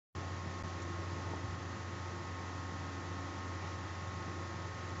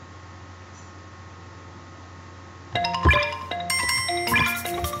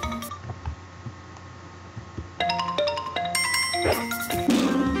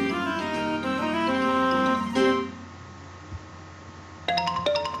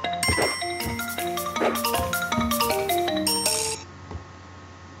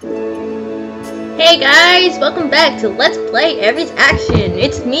guys, welcome back to Let's Play Eryi's Action.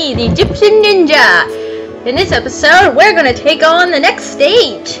 It's me, the Egyptian Ninja. In this episode, we're gonna take on the next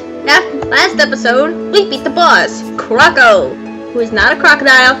stage. Last episode, we beat the boss, Croco, who is not a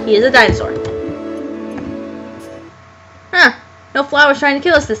crocodile, he is a dinosaur. Huh, no flowers trying to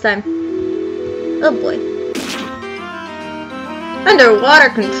kill us this time. Oh boy. Underwater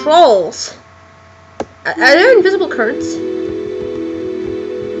controls. Are there invisible currents?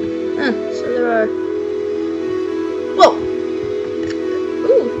 So there are. Whoa!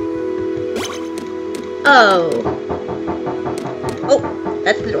 Ooh! Oh! Oh,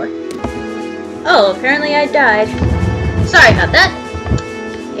 that's the door. Oh, apparently I died. Sorry about that.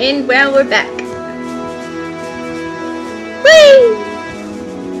 And well, we're back. Whee!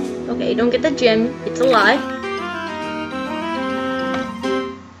 Okay, don't get the gem. It's a lie.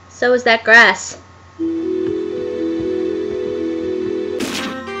 So is that grass.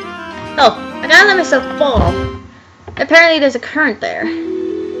 Oh, I gotta let myself fall. Apparently there's a current there.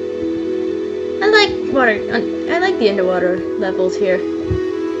 I like water. I like the underwater levels here.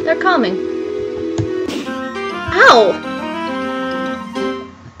 They're calming. Ow!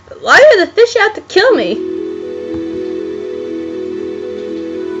 Why are the fish out to kill me?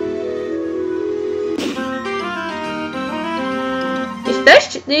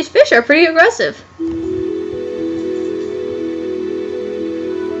 These fish are pretty aggressive.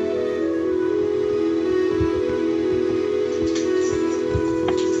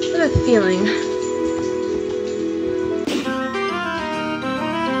 Feeling.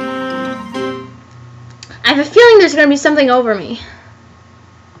 I have a feeling there's going to be something over me.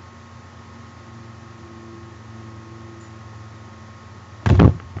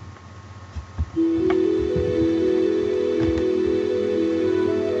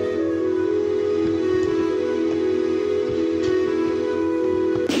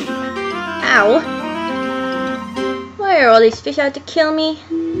 Ow. Why are all these fish out to kill me?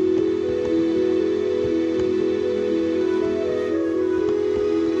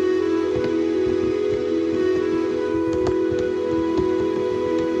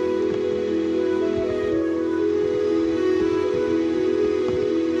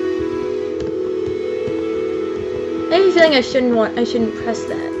 I have a feeling I shouldn't press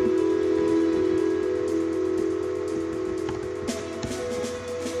that.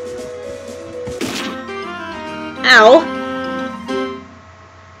 Ow.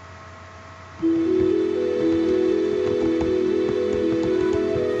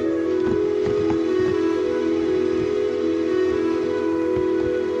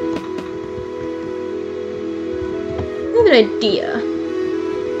 I have an idea.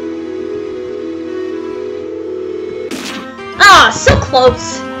 Ah, so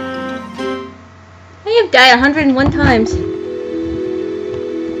close! I have died 101 times.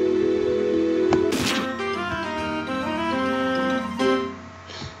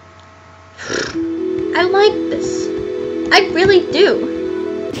 I like this. I really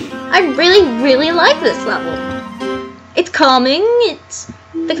do. I really like this level. It's calming,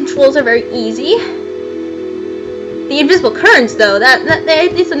 the controls are very easy. The invisible currents though,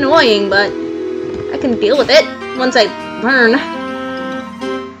 it's annoying, but I can deal with it once I learn.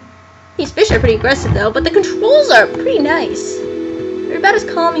 These fish are pretty aggressive though, but the controls are pretty nice. They're about as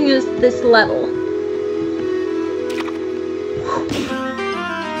calming as this level.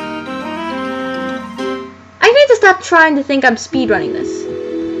 I need to stop trying to think I'm speedrunning this.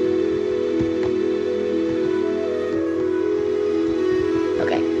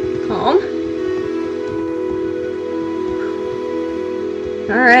 Okay, calm.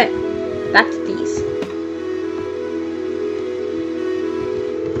 Alright, back to these.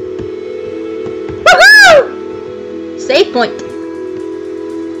 Save point.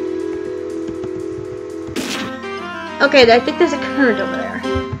 Okay, I think there's a current over there.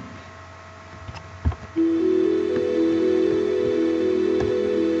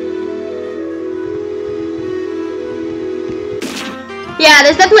 Yeah,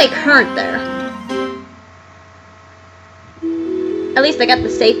 there's definitely a current there. At least I got the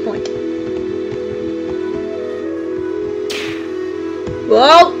save point.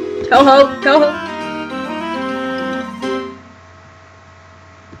 Whoa! Toho! Toho!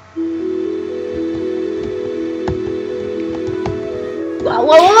 Whoa,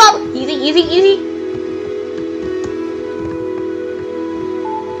 whoa, whoa! Easy, easy, easy!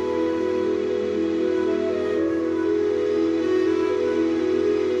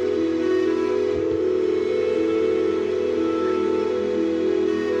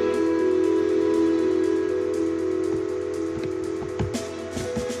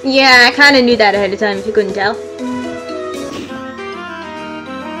 Yeah, I kinda knew that ahead of time if you couldn't tell.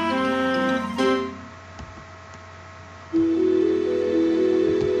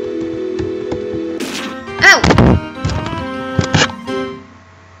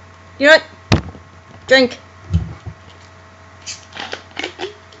 You know what? Drink.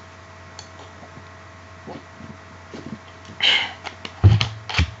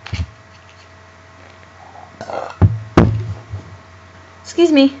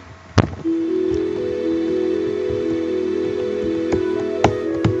 Excuse me.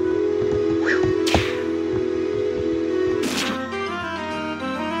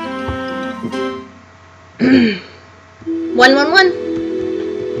 One, one, one.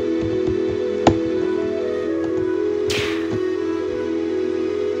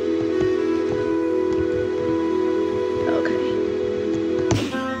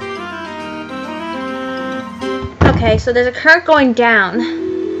 Okay, so there's a current going down.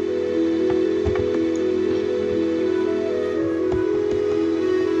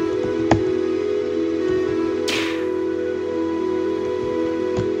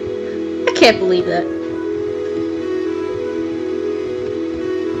 I can't believe that.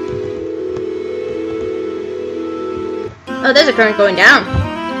 Oh, there's a current going down.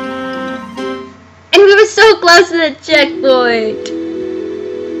 And we were so close to the checkpoint.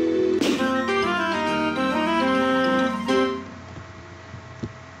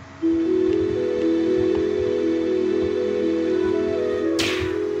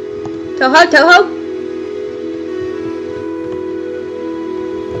 Toho, Toho!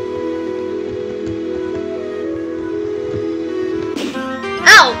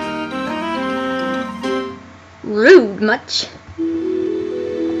 Ow! Rude much.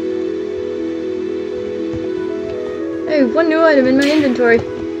 Hey, one new item in my inventory.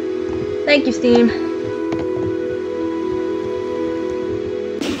 Thank you, Steam.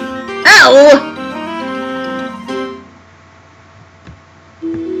 Ow!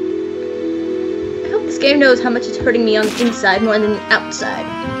 This game knows how much it's hurting me on the inside more than the outside.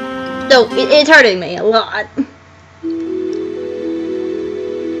 No, it's hurting me a lot.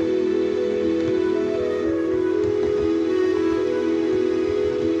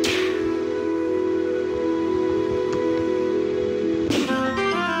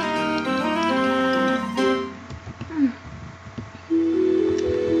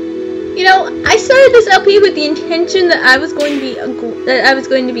 You know, I started this LP with the intention that I was going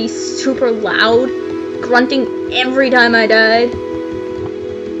to be super loud, grunting every time I died.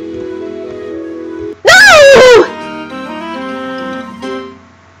 No!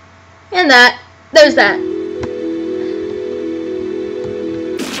 And there's that.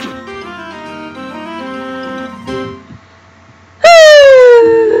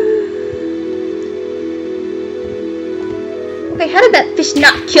 Okay, how did that fish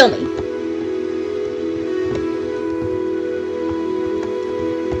not kill me?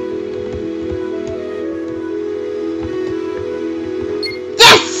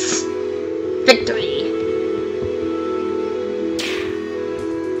 Victory!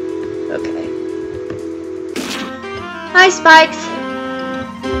 Okay. Hi, Spikes.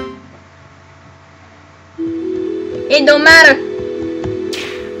 It don't matter.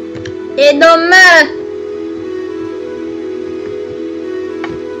 It don't matter.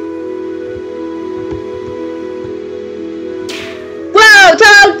 Whoa!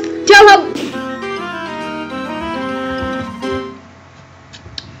 Toho!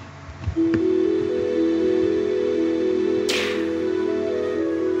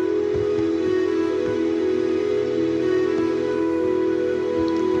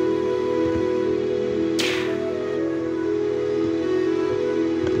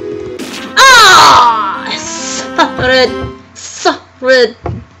 Red.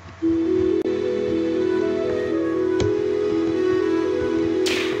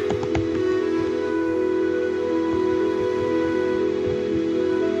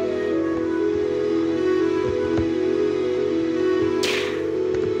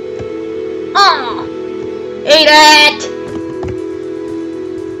 Oh, eat it.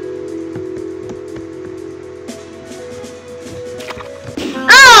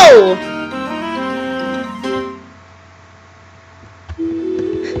 Oh.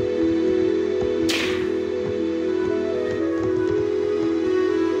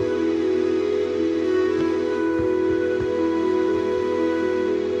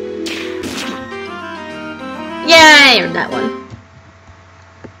 Yeah, I earned that one.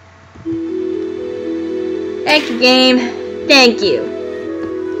 Thank you, game. Thank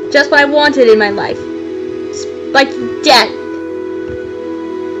you. Just what I wanted in my life. Spiky death.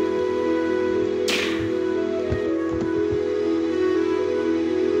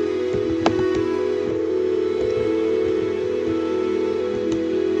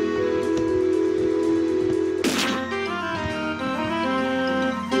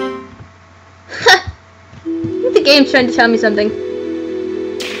 The game's trying to tell me something.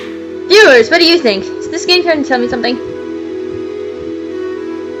 Viewers, what do you think? Is this game trying to tell me something?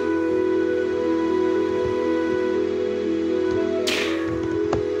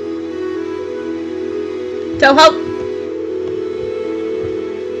 Toho?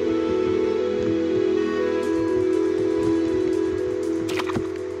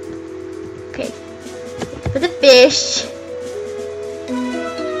 Okay. For the fish.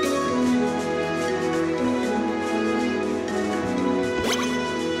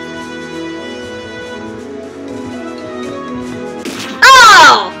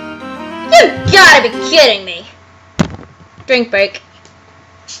 Oh! You gotta be kidding me. Drink break.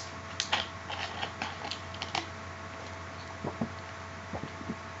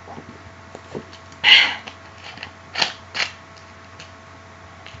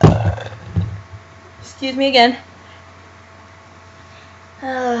 Excuse me again.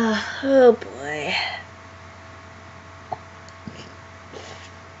 Oh boy.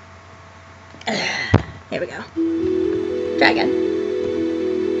 Here we go. Try again.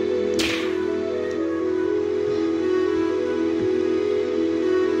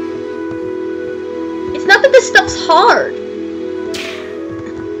 It's not that this stuff's hard.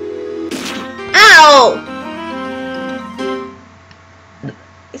 Ow!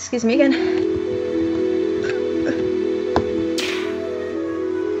 Excuse me again.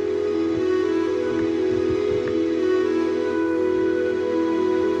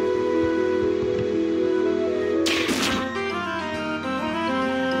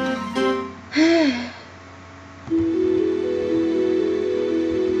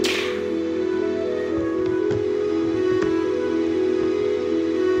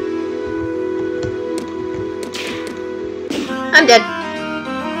 I'm dead.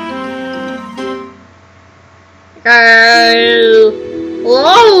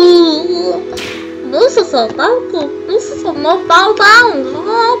 Whoa! This is a local. This is a mobile down.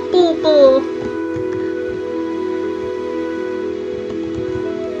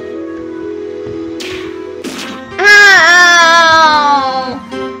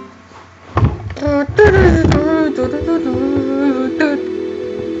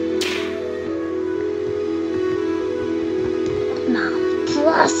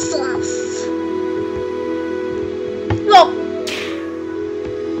 Process. Look.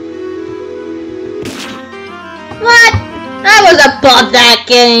 What? I was above that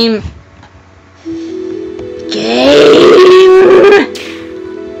game.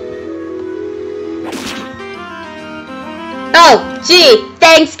 Oh, gee.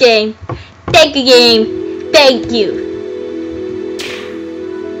 Thanks, game. Thank you, game. Thank you.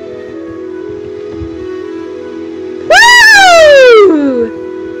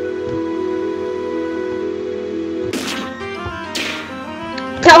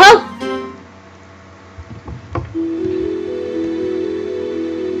 Toho?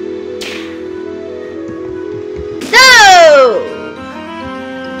 No!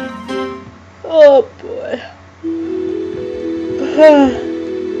 Oh boy.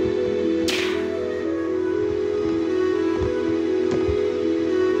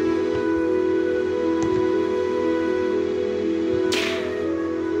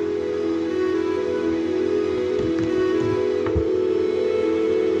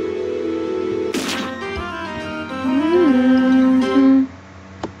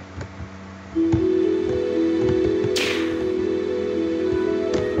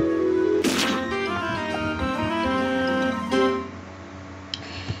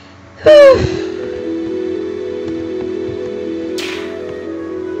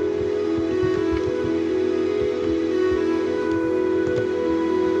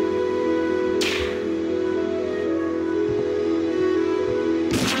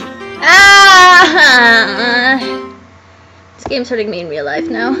 This game's hurting me in real life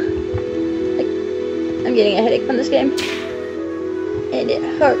now. Like, I'm getting a headache from this game. And it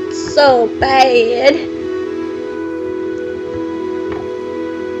hurts so bad.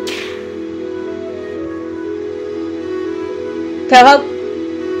 Toho?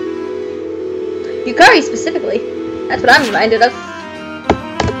 Yukari specifically. That's what I'm reminded of.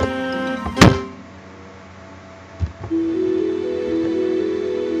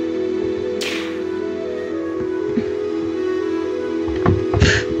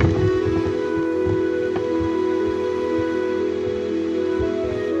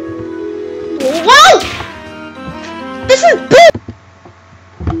 Whoa! This is bull.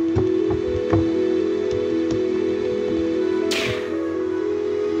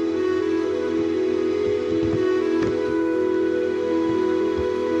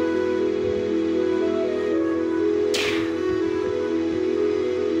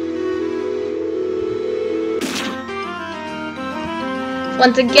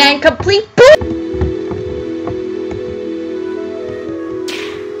 Once again, complete.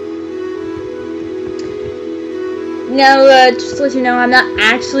 Now, just to let you know, I'm not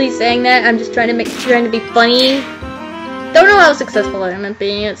actually saying that. I'm just trying to be funny. Don't know how successful I am at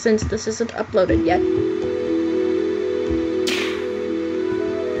being it since this isn't uploaded yet.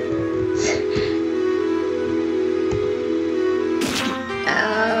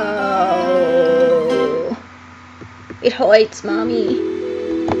 Ow. It hurts, mommy.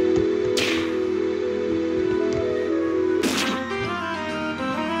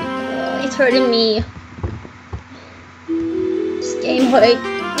 It's hurting me. Game hurt.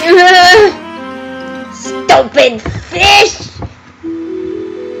 Stupid fish!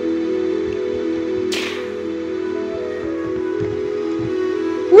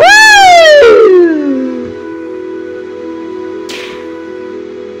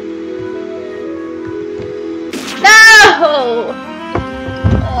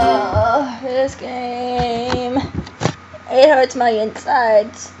 This game. It hurts my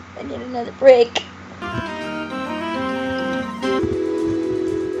insides. I need another break.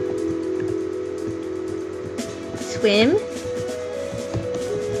 Swim.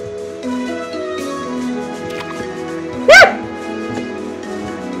 Woo!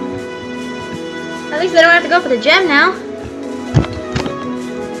 At least I don't have to go for the gem now.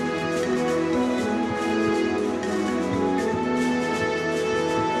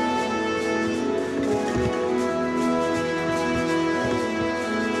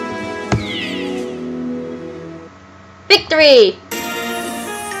 Victory!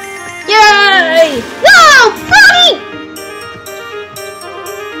 Yay! No! Froggy!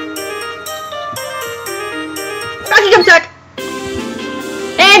 Froggy comes back!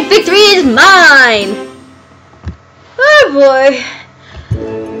 And victory is mine! Oh boy.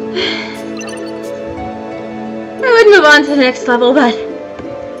 I would move on to the next level, but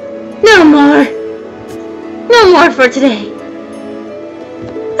no more. No more for today.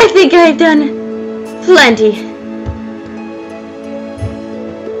 I think I've done plenty.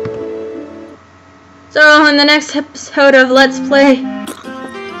 So, in the next episode of Let's Play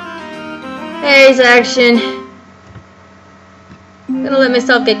Eryi's Action, I'm gonna let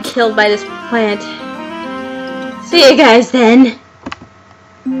myself get killed by this plant. See you guys then.